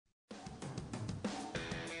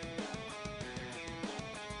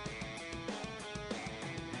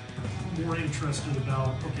more interested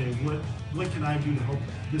about, okay, what can I do to help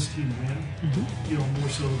this team win, more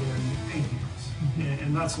so than anything else.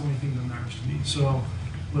 And that's the only thing that matters to me. So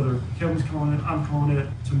whether Kevin's calling it, I'm calling it,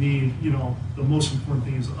 to me, the most important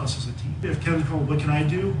thing is us as a team. If Kevin's calling, what can I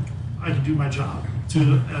do? I can do my job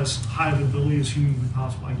to as high of ability as humanly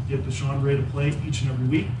possible. I can get Deshaun ready to play each and every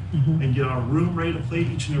week, and get our room ready to play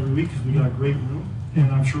each and every week because we got a great room,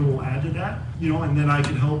 and I'm sure we'll add to that. And then I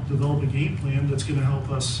can help develop a game plan that's going to help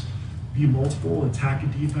us be multiple, attack a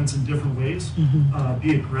defense in different ways,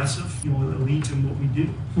 be aggressive, elite in what we do,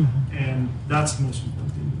 and that's the most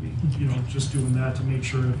important thing to me. Just doing that to make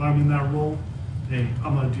sure if I'm in that role, hey,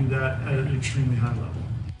 I'm going to do that at an extremely high level.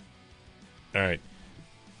 All right.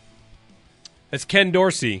 That's Ken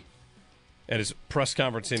Dorsey at his press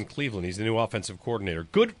conference in Cleveland. He's the new offensive coordinator.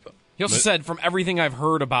 Good. He also said, from everything I've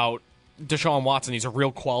heard about Deshaun Watson, he's a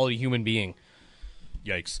real quality human being.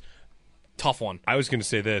 Yikes. Tough one. I was going to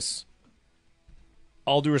say this.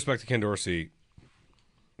 All due respect to Ken Dorsey,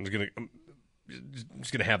 I'm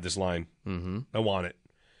just gonna have this line. I want it.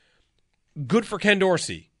 Good for Ken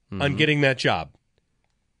Dorsey on getting that job.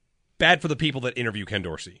 Bad for the people that interview Ken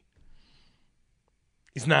Dorsey.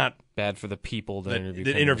 He's not bad for the people that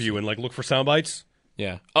interview and look for sound bites.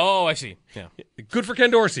 Yeah. Oh, I see. Yeah. Good for Ken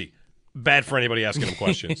Dorsey. Bad for anybody asking him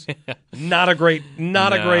questions. Not a great.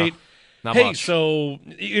 Not Hey, much. so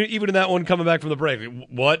even in that one coming back from the break,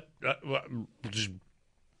 what? Just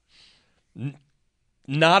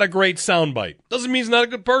not a great soundbite. Doesn't mean he's not a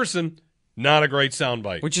good person. Not a great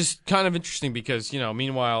soundbite. Which is kind of interesting because,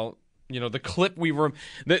 meanwhile, the clip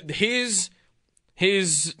his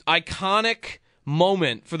iconic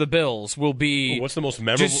moment for the Bills will be what's the most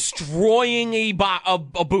memorable? Destroying a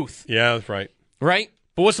booth. Yeah, that's right. Right?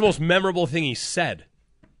 But what's the most memorable thing he said?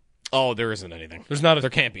 Oh, there isn't anything. There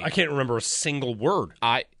can't be. I can't remember a single word.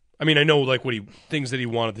 I mean, I know things that he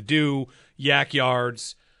wanted to do, yak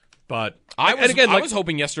yards, but I was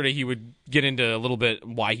hoping yesterday he would get into a little bit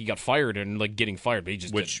why he got fired and getting fired, but he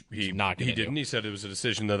just didn't. He said it was a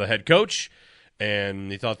decision of the head coach, and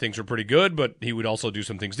he thought things were pretty good, but he would also do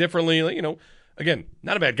some things differently. Again,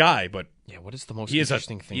 not a bad guy, but yeah, what is the most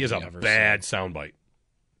interesting thing? He is a bad soundbite,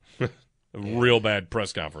 a real bad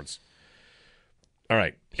press conference. All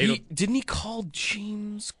right. Didn't he call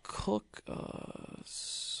James Cook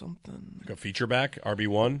something? Like a feature back,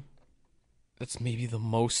 RB1? That's maybe the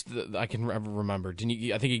most that I can ever remember. Didn't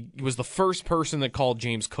he? I think he was the first person that called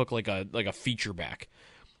James Cook like a feature back.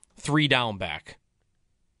 3 down back.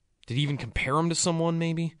 Did he even compare him to someone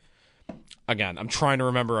maybe? Again, I'm trying to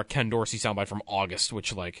remember a Ken Dorsey soundbite from August,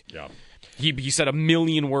 which he said a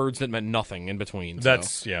million words that meant nothing in between.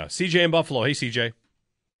 That's CJ in Buffalo. Hey, CJ.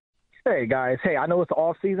 Hey, guys. Hey, I know it's the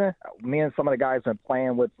off season. Me and some of the guys have been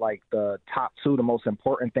playing with, the top 2, the most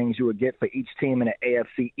important things you would get for each team in the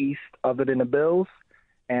AFC East other than the Bills.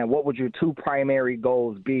 And what would your 2 primary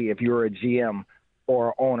goals be if you were a GM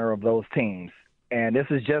or owner of those teams? And this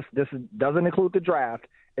doesn't include the draft.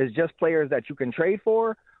 It's just players that you can trade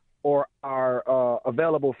for or are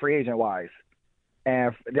available free agent-wise.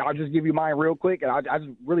 And I'll just give you mine real quick. And I just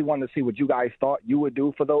really wanted to see what you guys thought you would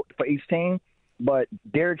do for each team. But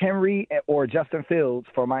Derrick Henry or Justin Fields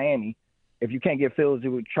for Miami. If you can't get Fields,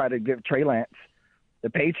 you would try to get Trey Lance. The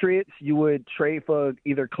Patriots, you would trade for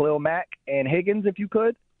either Khalil Mack and Higgins if you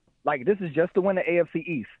could. This is just to win the AFC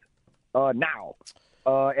East now.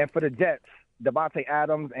 And for the Jets, Devontae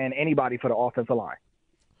Adams and anybody for the offensive line.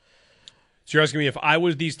 So you're asking me if I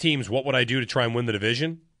was these teams, what would I do to try and win the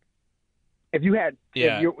division? If you had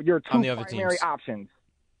your 2 primary teams. Options.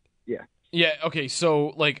 Yeah. Yeah, okay,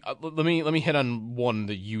 so let me hit on one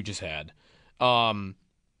that you just had.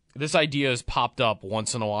 This idea has popped up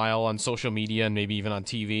once in a while on social media and maybe even on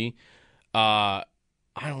TV. I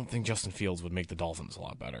don't think Justin Fields would make the Dolphins a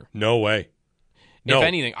lot better. No way. No. If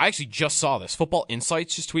anything, I actually just saw this. Football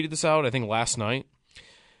Insights just tweeted this out, I think last night.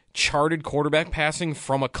 Charted quarterback passing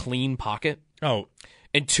from a clean pocket. Oh.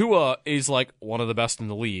 And Tua is one of the best in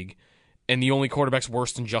the league. And the only quarterbacks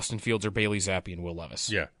worse than Justin Fields are Bailey Zappi and Will Levis.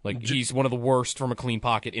 Yeah. He's one of the worst from a clean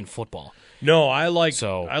pocket in football. No, I like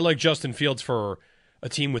Justin Fields for a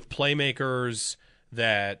team with playmakers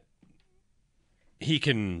that he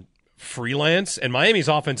can freelance. And Miami's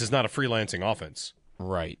offense is not a freelancing offense.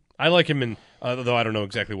 Right. I like him in, though I don't know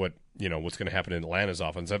exactly what's going to happen in Atlanta's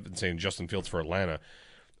offense. I've been saying Justin Fields for Atlanta.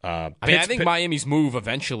 I think Miami's move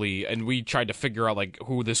eventually, and we tried to figure out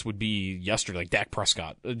who this would be yesterday, Dak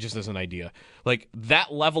Prescott, just as an idea.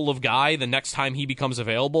 That level of guy, the next time he becomes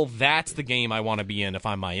available, that's the game I want to be in if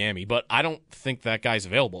I'm Miami. But I don't think that guy's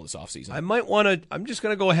available this offseason. I'm just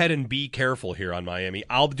going to go ahead and be careful here on Miami.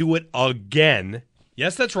 I'll do it again.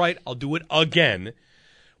 Yes, that's right. I'll do it again.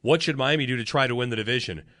 What should Miami do to try to win the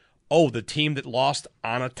division? Oh, the team that lost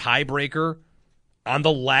on a tiebreaker on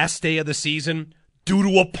the last day of the season due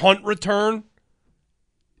to a punt return?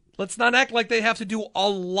 Let's not act like they have to do a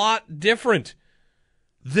lot different.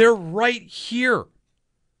 They're right here.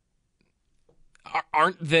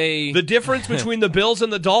 Aren't they? The difference between the Bills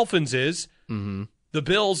and the Dolphins is the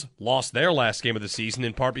Bills lost their last game of the season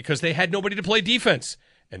in part because they had nobody to play defense.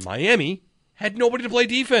 And Miami had nobody to play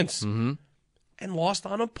defense and lost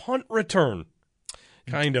on a punt return.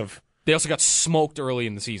 Kind of. They also got smoked early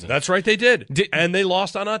in the season. That's right, they did. And they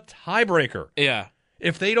lost on a tiebreaker. Yeah.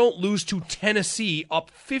 If they don't lose to Tennessee up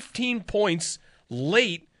 15 points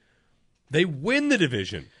late, they win the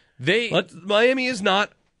division. Miami is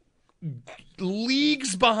not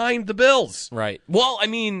leagues behind the Bills. Right. Well, I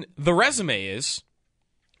mean, the resume is,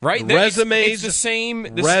 right? Resumes, it's the same.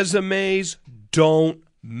 Resumes don't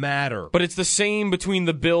matter. But it's the same between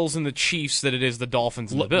the Bills and the Chiefs that it is the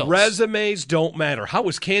Dolphins and the Bills. Resumes don't matter. How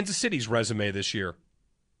was Kansas City's resume this year?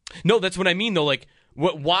 No, that's what I mean, though. Like,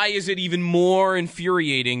 why is it even more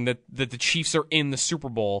infuriating that the Chiefs are in the Super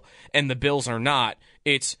Bowl and the Bills are not?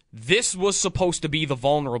 This was supposed to be the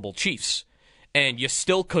vulnerable Chiefs, and you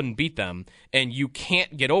still couldn't beat them, and you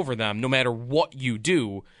can't get over them no matter what you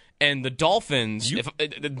do. And the Dolphins,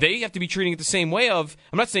 they have to be treating it the same way I'm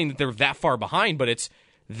not saying that they're that far behind, but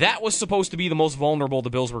that was supposed to be the most vulnerable the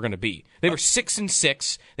Bills were going to be. They were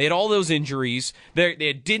 6-6. They had all those injuries.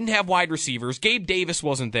 They didn't have wide receivers. Gabe Davis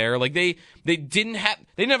wasn't there. Like they didn't have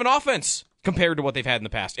an offense compared to what they've had in the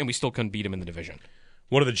past, and we still couldn't beat them in the division.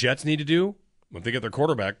 What do the Jets need to do? If they get their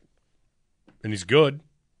quarterback, and he's good,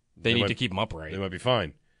 they need to keep him upright. They might be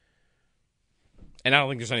fine. And I don't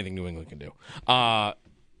think there's anything New England can do. Not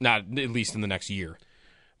at least in the next year.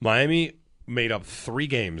 Miami made up 3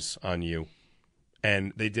 games on you,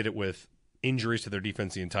 and they did it with injuries to their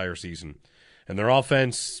defense the entire season. And their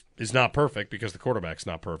offense is not perfect because the quarterback's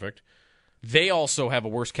not perfect. They also have a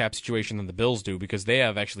worse cap situation than the Bills do because they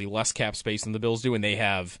have actually less cap space than the Bills do, and they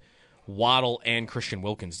have Waddle and Christian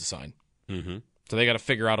Wilkins to sign. Mm-hmm. So they got to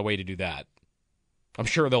figure out a way to do that. I'm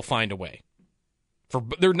sure they'll find a way.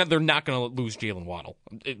 They're not going to lose Jalen Waddle,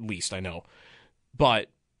 at least I know. But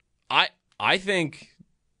I think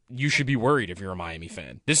you should be worried if you're a Miami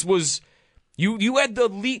fan. This was you had the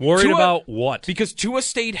lead. Worried about what? Because Tua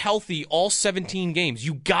stayed healthy all 17 games.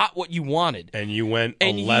 You got what you wanted, and you went 11-6.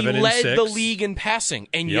 And he led the league in passing,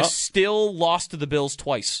 and you still lost to the Bills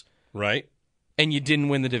twice. Right. And you didn't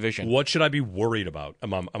win the division. What should I be worried about?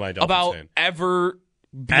 Am I about ever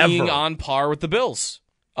being on par with the Bills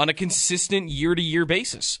on a consistent year-to-year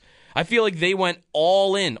basis? I feel like they went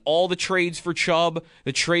all in. All the trades for Chubb,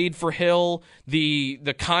 the trade for Hill, the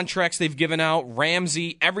contracts they've given out,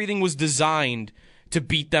 Ramsey, everything was designed to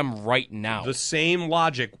beat them right now. The same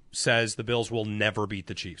logic says the Bills will never beat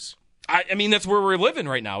the Chiefs. I mean, that's where we're living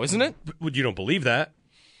right now, isn't it? You don't believe that?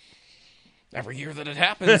 Every year that it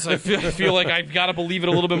happens, I feel like I've got to believe it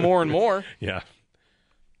a little bit more and more. Yeah.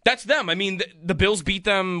 That's them. I mean, the Bills beat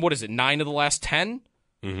them, 9 of the last 10?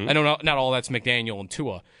 Mm-hmm. I know not all that's McDaniel and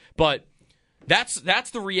Tua, but that's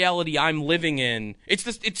the reality I'm living in.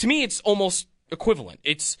 To me, it's almost equivalent.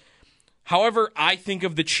 It's however I think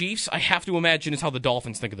of the Chiefs, I have to imagine is how the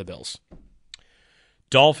Dolphins think of the Bills.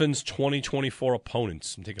 Dolphins 2024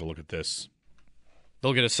 opponents. I'm taking a look at this.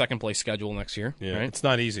 They'll get a second-place schedule next year. Yeah, right? It's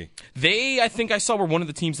not easy. I think I saw were one of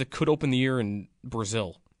the teams that could open the year in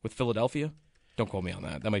Brazil with Philadelphia. Don't quote me on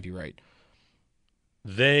that. That might be right.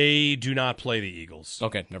 They do not play the Eagles.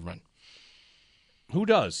 Okay, never mind. Who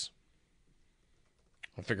does?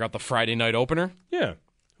 I'll figure out the Friday night opener. Yeah.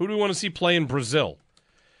 Who do we want to see play in Brazil?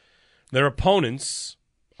 Their opponents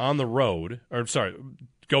on the road,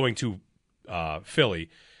 going to Philly.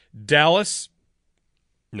 Dallas.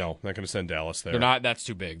 No, not going to send Dallas there. They're not. That's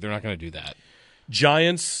too big. They're not going to do that.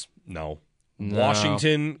 Giants. No.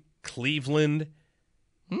 Washington. Cleveland.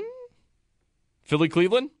 Philly,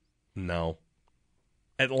 Cleveland. No.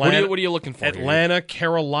 Atlanta. What are you looking for? Atlanta, here?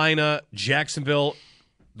 Carolina, Jacksonville.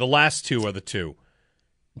 The last 2 are the 2.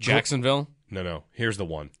 Jacksonville. No. Here's the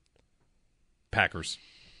one. Packers.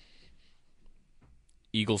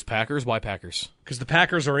 Eagles, Packers. Why Packers? Because the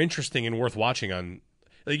Packers are interesting and worth watching on.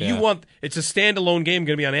 It's a standalone game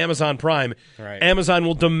going to be on Amazon Prime. Right. Amazon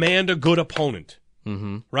will demand a good opponent.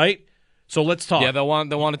 Mm-hmm. Right? So let's talk. Yeah, they'll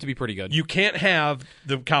want it to be pretty good. You can't have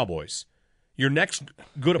the Cowboys. Your next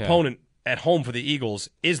good opponent at home for the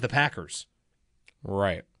Eagles is the Packers.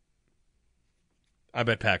 Right. I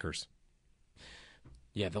bet Packers.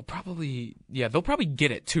 Yeah, they'll probably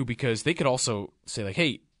get it too because they could also say like,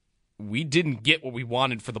 "Hey, we didn't get what we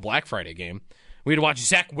wanted for the Black Friday game. We had to watch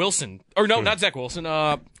Zach Wilson. Or no, not Zach Wilson.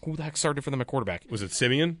 Who the heck started for them at quarterback? Was it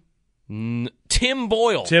Simeon? Tim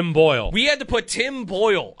Boyle. Tim Boyle. We had to put Tim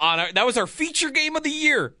Boyle on that was our feature game of the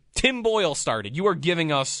year. Tim Boyle started. You are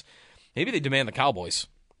giving us, maybe they demand the Cowboys.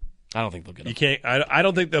 I don't think they'll get them. You can't. I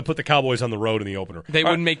don't think they'll put the Cowboys on the road in the opener. They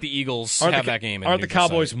wouldn't make the Eagles have that game. Aren't the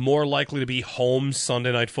Cowboys more likely to be home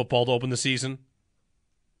Sunday Night Football to open the season?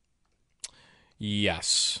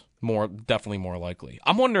 Yes, definitely more likely.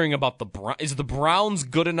 I'm wondering about is the Browns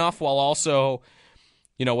good enough while also,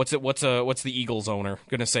 what's the Eagles owner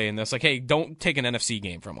going to say in this? Like, hey, don't take an NFC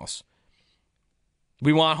game from us.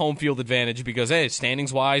 We want home field advantage because, hey,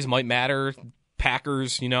 standings wise might matter.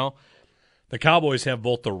 Packers, The Cowboys have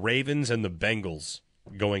both the Ravens and the Bengals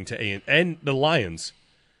going to and the Lions.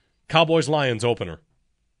 Cowboys-Lions opener,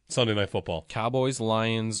 Sunday Night Football.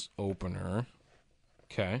 Cowboys-Lions opener.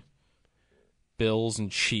 Okay. Bills and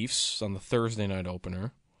Chiefs on the Thursday night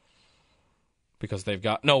opener. Because they've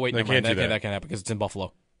got... No, wait, never mind. That can't happen because it's in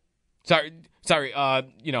Buffalo. Sorry.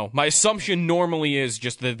 My assumption normally is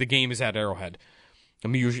just that the game is at Arrowhead.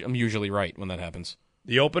 I'm usually right when that happens.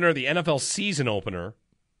 The opener, the NFL season opener.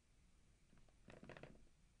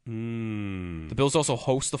 The Bills also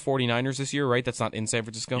host the 49ers this year, right? That's not in San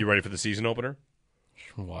Francisco? You ready for the season opener?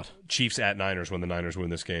 What? Chiefs at Niners when the Niners win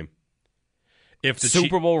this game. If the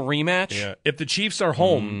Super Bowl rematch? Yeah. If the Chiefs are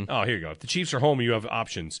home, here you go. If the Chiefs are home, you have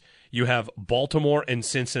options. You have Baltimore and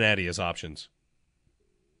Cincinnati as options.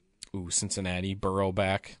 Ooh, Cincinnati, Burrow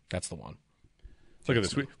back. That's the one. Look at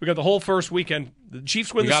this. We got the whole first weekend. The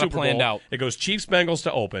Chiefs win the Super Bowl. Planned out. It goes Chiefs-Bengals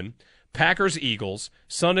to open. Packers-Eagles.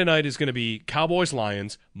 Sunday night is going to be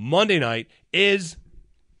Cowboys-Lions. Monday night is...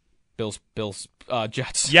 Bills,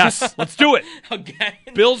 Jets. Yes, let's do it. Again.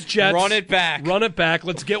 Bills, Jets. Run it back.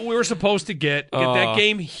 Let's get what we were supposed to get. Get that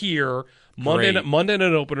game here. Monday night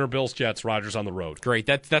opener, Bills, Jets. Rodgers on the road. Great.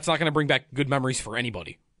 That's not going to bring back good memories for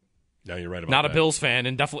anybody. No, you're right about not that. a Bills fan,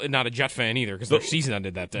 and definitely not a Jet fan either, because their season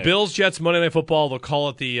ended that day. Bills, Jets, Monday Night Football. They'll call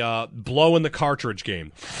it the blow in the cartridge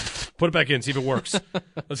game. Put it back in, see if it works.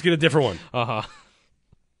 Let's get a different one. Uh-huh.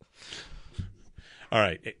 All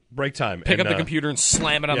right, break time. Pick up the computer and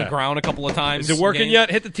slam it on the ground a couple of times. Is it working yet?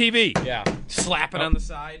 Hit the TV. Yeah. Slap it on the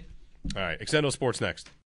side. All right, Extendo Sports next.